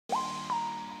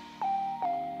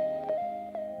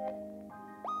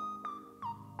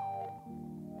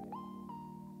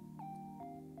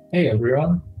Hey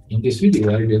everyone, in this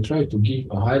video I will try to give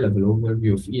a high-level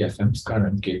overview of EFM's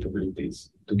current capabilities.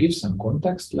 To give some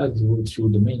context, let's go through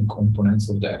the main components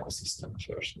of the ecosystem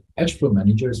first. Edge Flow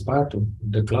Manager is part of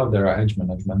the Cloudera Edge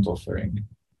Management offering.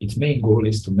 Its main goal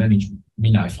is to manage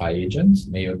MiNiFi agents,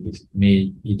 may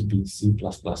it be C++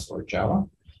 or Java,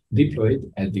 deployed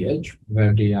at the edge,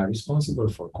 where they are responsible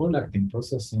for collecting,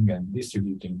 processing, and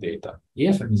distributing data.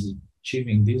 EFM is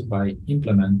achieving this by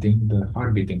implementing the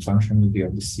heartbeating functionality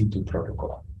of the C2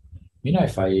 protocol.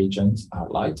 MiNiFi agents are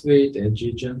lightweight edge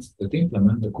agents that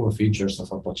implement the core features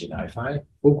of Apache MiNiFi,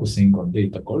 focusing on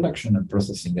data collection and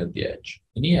processing at the edge.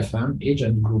 In EFM,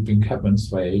 agent grouping happens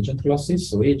via agent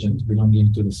classes, so agents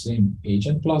belonging to the same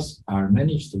agent class are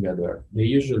managed together. They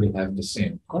usually have the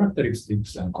same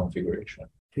characteristics and configuration.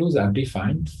 Flows are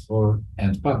defined for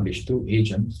and published to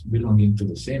agents belonging to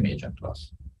the same agent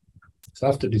class. So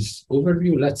after this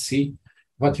overview, let's see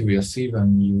what you will see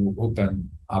when you open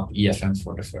up EFM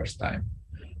for the first time.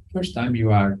 First time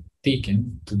you are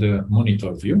taken to the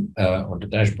monitor view or the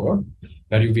dashboard,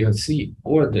 where you will see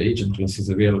all the agent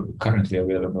classes currently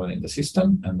available in the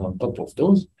system. And on top of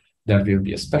those, there will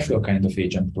be a special kind of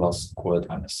agent class called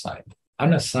unassigned.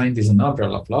 Unassigned is an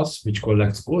umbrella class which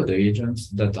collects all the agents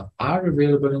that are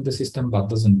available in the system but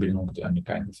doesn't belong to any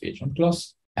kind of agent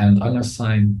class. And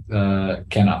unassigned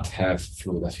cannot have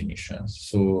flow definitions.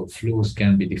 So flows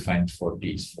can be defined for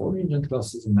these four agent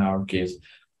classes in our case,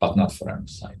 but not for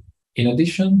unassigned. In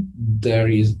addition, there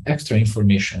is extra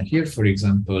information here, for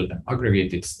example, an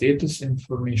aggregated status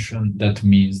information. That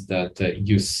means that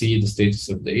you see the status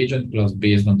of the agent class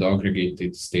based on the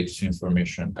aggregated status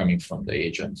information coming from the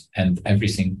agent. And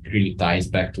everything really ties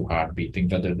back to heartbeating,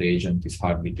 whether the agent is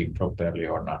heartbeating properly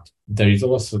or not. There is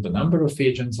also the number of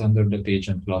agents under that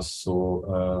agent class.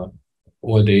 So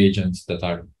all the agents that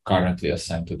are currently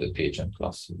assigned to that agent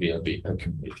class will be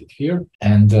accumulated here.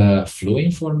 And flow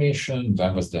information,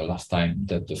 when was the last time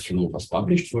that the flow was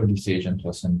published for this agent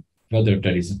class, and whether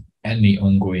there is any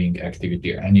ongoing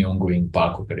activity, any ongoing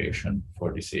bulk operation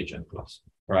for this agent class.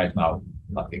 Right now,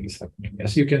 nothing is happening.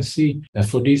 As you can see,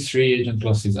 for these three agent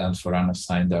classes and for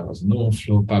unassigned, there was no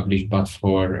flow published, but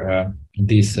for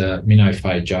this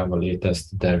MiNiFi Java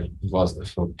latest, there was a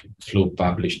flow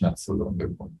published not so long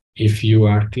ago. If you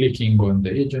are clicking on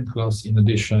the agent class, in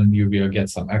addition, you will get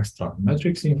some extra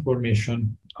metrics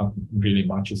information. Really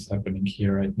much is happening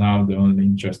here right now. The only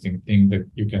interesting thing that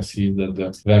you can see is that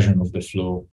the version of the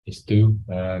flow is 2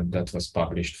 that was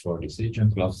published for this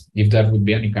agent class. If there would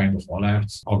be any kind of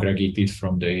alerts aggregated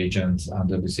from the agents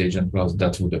under this agent class,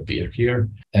 that would appear here.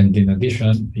 And in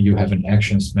addition, you have an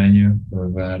actions menu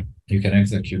where you can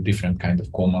execute different kind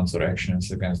of commands or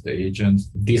actions against the agents.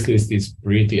 This list is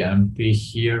pretty empty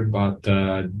here, but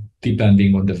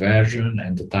depending on the version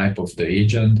and the type of the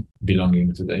agent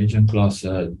belonging to the agent class,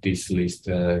 this list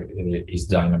is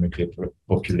dynamically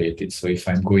populated. So if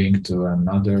I'm going to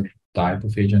another type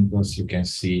of agent class, you can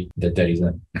see that there is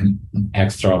an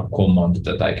extra command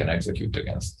that I can execute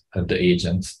against the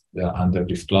agents under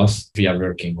this class. We are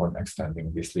working on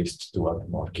extending this list to add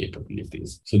more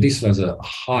capabilities. So this was a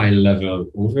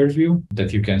high-level overview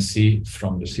that you can see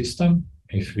from the system.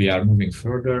 If we are moving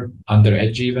further, under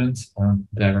edge events,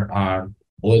 there are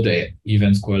all the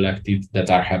events collected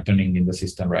that are happening in the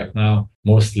system right now.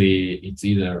 Mostly it's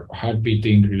either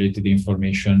heartbeating related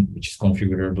information, which is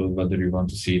configurable whether you want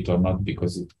to see it or not,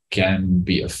 because it can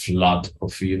be a flood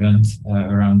of events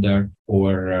around there,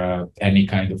 or any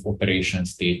kind of operation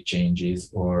state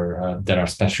changes, or there are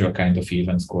special kind of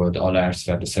events called alerts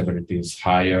where the severity is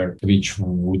higher, which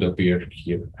would appear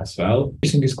here as well.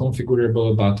 Everything is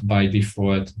configurable, but by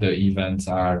default, the events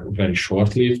are very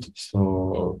short-lived,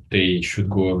 so they should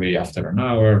go away after an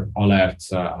hour.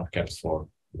 Alerts are kept for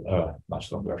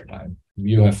much longer time.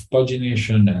 You have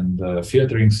pagination and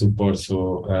filtering support,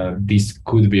 so this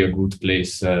could be a good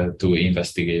place to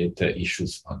investigate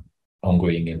issues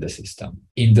ongoing in the system.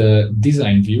 In the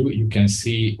design view, you can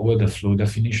see all the flow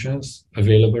definitions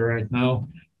available right now.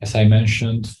 As I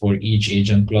mentioned, for each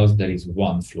agent class, there is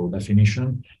one flow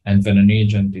definition. And when an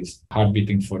agent is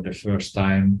heartbeating for the first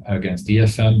time against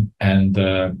EFM, and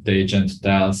the agent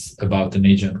tells about an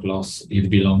agent class it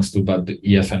belongs to, but the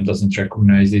EFM doesn't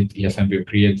recognize it, EFM will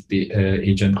create the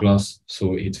agent class.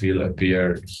 So it will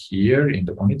appear here in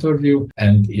the monitor view.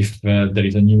 And if there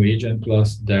is a new agent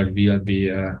class, there will be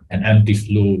an empty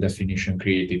flow definition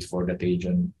created for that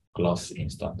agent class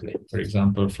instantly. For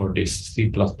example, for this C++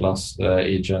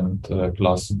 agent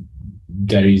class,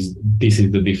 this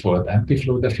is the default empty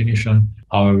flow definition.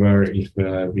 However, if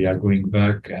we are going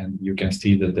back, and you can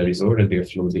see that there is already a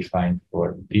flow defined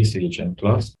for this agent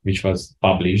class, which was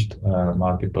published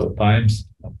multiple times.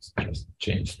 Let's just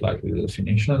change slightly the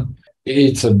definition.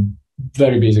 It's a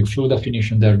very basic flow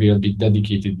definition. There will be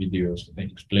dedicated videos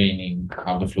explaining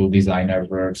how the flow designer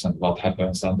works and what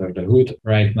happens under the hood.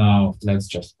 Right now, let's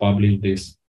just publish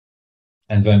this.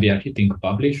 And when we are hitting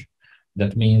publish,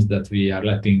 that means that we are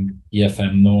letting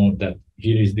EFM know that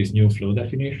here is this new flow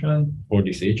definition for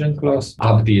this agent class,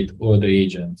 update all the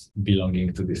agents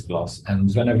belonging to this class.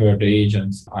 And whenever the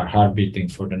agents are heartbeating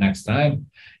for the next time,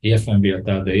 EFM will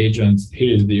tell the agents,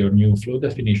 here is your new flow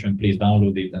definition, please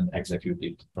download it and execute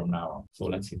it from now on. So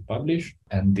let's hit publish.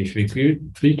 And if we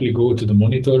quickly go to the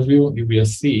monitor view, you will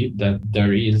see that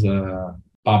there is a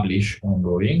publish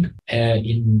ongoing.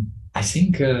 I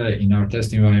think in our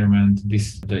test environment,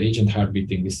 the agent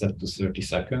heartbeating is set to 30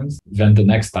 seconds. When in the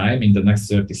next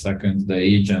 30 seconds, the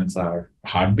agents are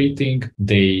heartbeating,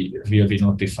 they will be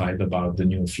notified about the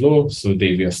new flow. So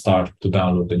they will start to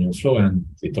download the new flow, and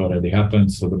it already happened.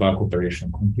 So the bulk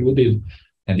operation concluded.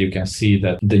 And you can see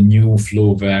that the new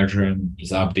flow version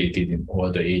is updated in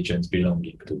all the agents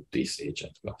belonging to this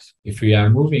agent class. If we are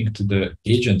moving to the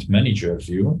agent manager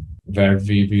view, where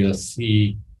we will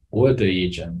see all the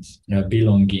agents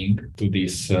belonging to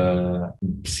this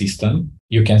system,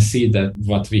 you can see that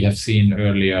what we have seen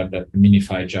earlier, that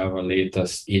MiNiFi Java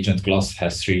latest agent class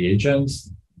has 3 agents.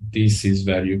 This is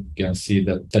where you can see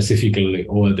that specifically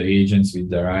all the agents with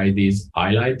their IDs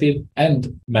highlighted,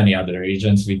 and many other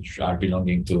agents which are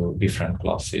belonging to different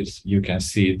classes. You can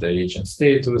see the agent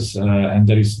status, and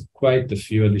there is quite a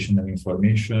few additional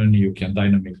information. You can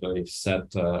dynamically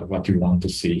set what you want to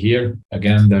see here.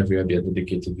 Again, there will be a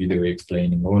dedicated video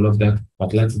explaining all of that,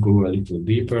 but let's go a little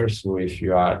deeper. So if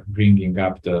you are bringing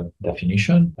up the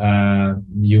definition,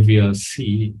 you will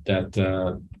see that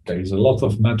there is a lot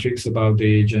of metrics about the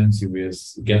agents. You will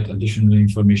get additional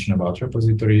information about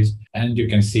repositories, and you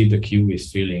can see the queue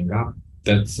is filling up.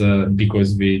 That's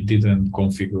because we didn't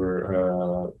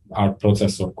configure our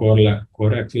processor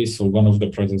correctly. So one of the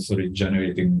processors is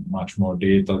generating much more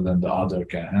data than the other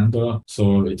can handle.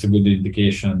 So it's a good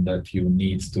indication that you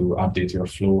need to update your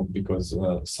flow because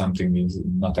something is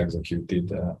not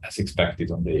executed as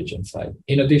expected on the agent side.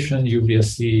 In addition, you will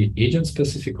see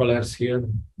agent-specific alerts here.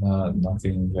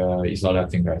 Nothing is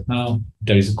alerting right now.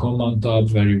 There is a command tab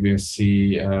where you will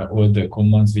see all the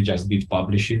commands we just did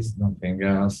publishes, nothing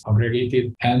else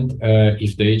aggregated. And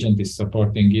if the agent is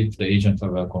supporting it, the agent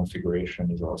level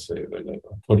configuration is also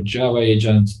available. For Java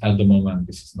agents, at the moment,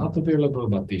 this is not available,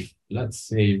 but if, let's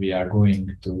say, we are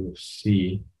going to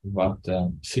see what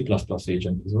C++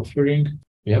 agent is offering,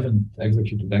 we haven't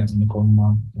executed any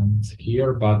commands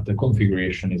here, but the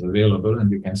configuration is available,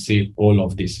 and you can see all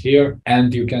of this here.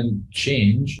 And you can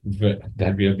change,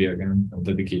 there will be again a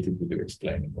dedicated video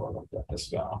explaining all of that as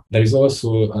well. There is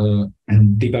also a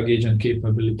debug agent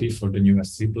capability for the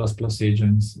newest C++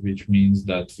 agents, which means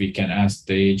that we can ask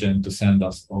the agent to send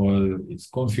us all its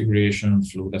configuration,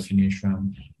 flow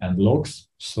definition, and logs.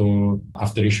 So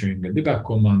after issuing a debug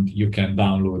command, you can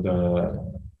download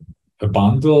a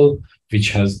bundle which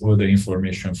has all the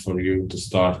information for you to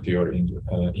start your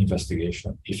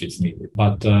investigation if it's needed.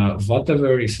 But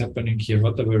whatever is happening here,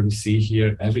 whatever we see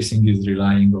here, everything is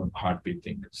relying on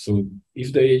heartbeating. So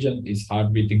if the agent is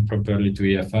heartbeating properly to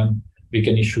EFM, we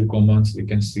can issue commands, we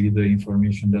can see the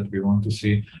information that we want to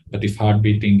see. But if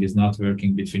heartbeating is not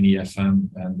working between EFM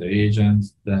and the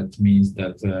agents, that means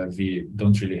that we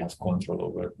don't really have control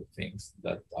over the things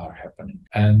that are happening.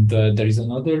 And there is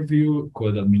another view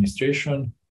called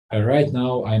administration. Right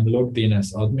now, I'm logged in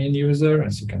as admin user,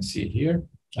 as you can see here.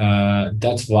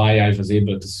 That's why I was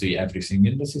able to see everything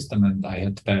in the system, and I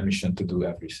had permission to do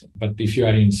everything. But if you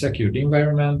are in a secured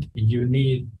environment, you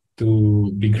need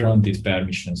to be granted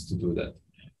permissions to do that.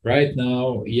 Right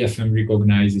now, EFM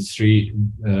recognizes 3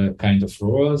 kind of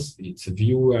roles. It's a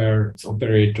viewer, it's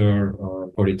operator,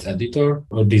 or it's editor,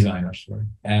 or designer, sorry.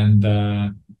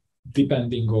 And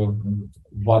depending on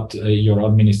what your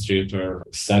administrator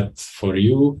set for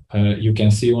you, you can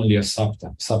see only a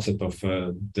subset of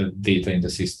the data in the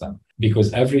system,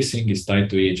 because everything is tied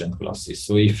to agent classes.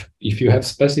 So if you have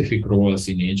specific roles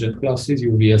in agent classes,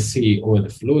 you will see all the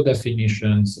flow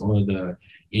definitions, all the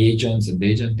agents and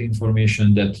agent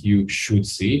information that you should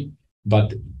see.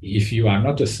 But if you are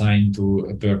not assigned to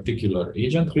a particular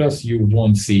agent class, you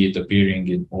won't see it appearing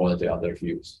in all the other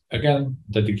views. Again,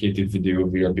 dedicated video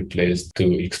will be placed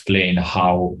to explain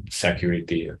how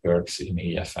security works in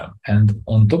EFM. And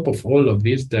on top of all of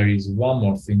this, there is one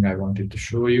more thing I wanted to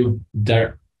show you.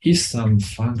 There is some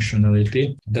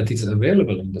functionality that is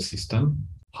available in the system.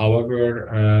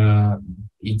 However,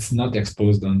 it's not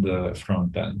exposed on the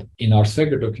front end. In our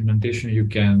Swagger documentation, you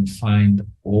can find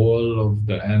all of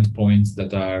the endpoints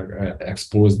that are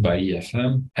exposed by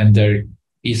EFM, and there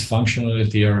is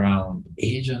functionality around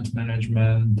agent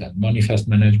management and manifest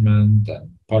management and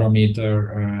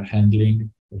parameter handling,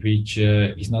 which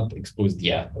is not exposed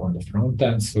yet on the front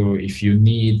end. So if you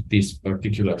need this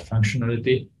particular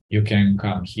functionality, you can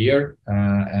come here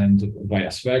and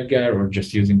via Swagger or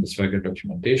just using the Swagger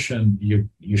documentation,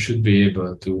 you should be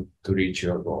able to reach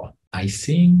your goal. I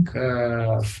think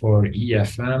for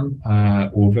EFM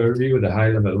overview, the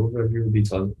high-level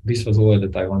overview, this was all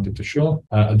that I wanted to show.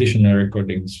 Additional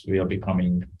recordings will be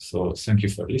coming. So thank you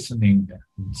for listening.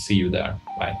 See you there.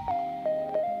 Bye.